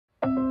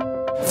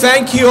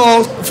Thank you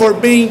all for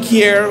being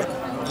here.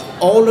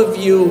 All of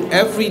you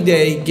every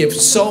day give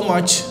so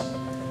much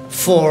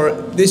for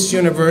this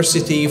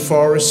university, for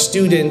our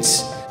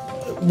students.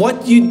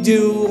 What you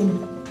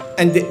do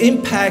and the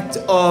impact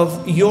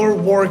of your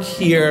work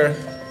here,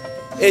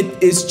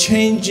 it is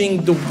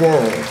changing the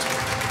world.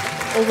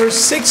 Over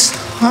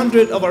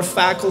 600 of our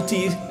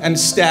faculty and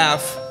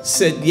staff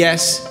said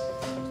yes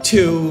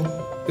to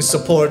the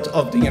support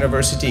of the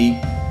university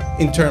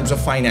in terms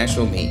of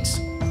financial needs.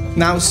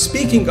 Now,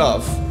 speaking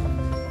of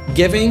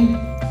giving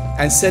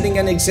and setting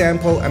an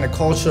example and a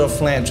culture of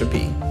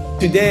philanthropy,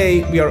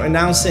 today we are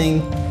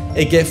announcing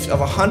a gift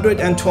of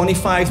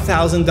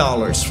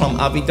 $125,000 from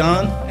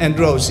Avidan and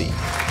Rosie.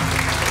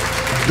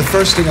 The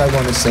first thing I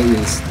want to say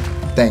is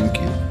thank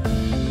you.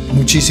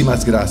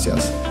 Muchísimas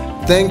gracias.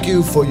 Thank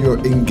you for your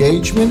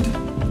engagement.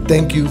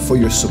 Thank you for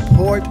your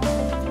support.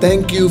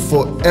 Thank you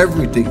for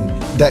everything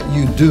that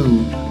you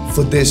do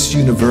for this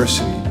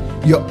university.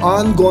 Your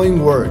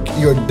ongoing work,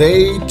 your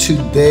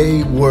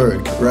day-to-day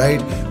work,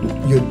 right?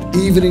 Your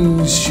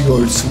evenings,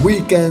 your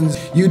weekends,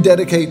 you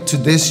dedicate to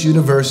this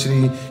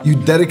university, you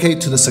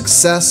dedicate to the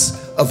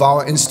success of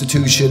our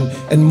institution,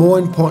 and more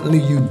importantly,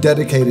 you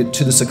dedicate it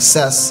to the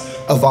success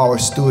of our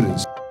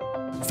students.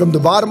 From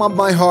the bottom of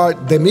my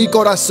heart, de mi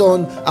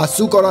corazón a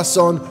su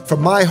corazón,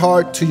 from my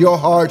heart to your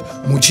heart,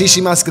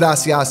 muchísimas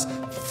gracias.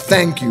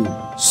 Thank you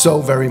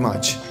so very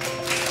much.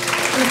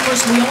 And of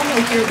course, we all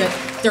know here that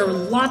there are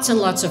lots and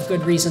lots of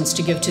good reasons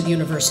to give to the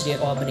University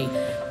at Albany.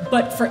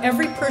 But for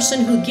every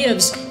person who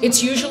gives,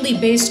 it's usually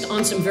based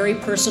on some very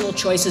personal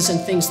choices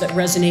and things that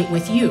resonate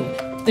with you.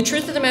 The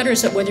truth of the matter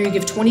is that whether you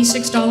give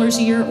 $26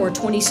 a year or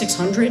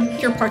 $2,600,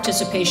 your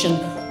participation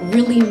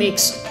really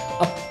makes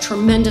a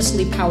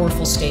tremendously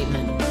powerful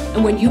statement.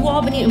 And when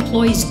UAlbany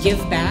employees give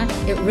back,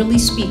 it really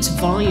speaks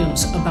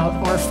volumes about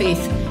our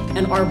faith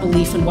and our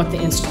belief in what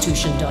the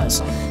institution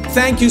does.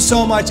 Thank you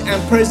so much,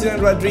 and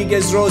President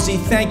Rodriguez, Rosie,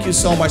 thank you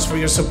so much for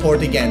your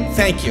support again.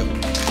 Thank you.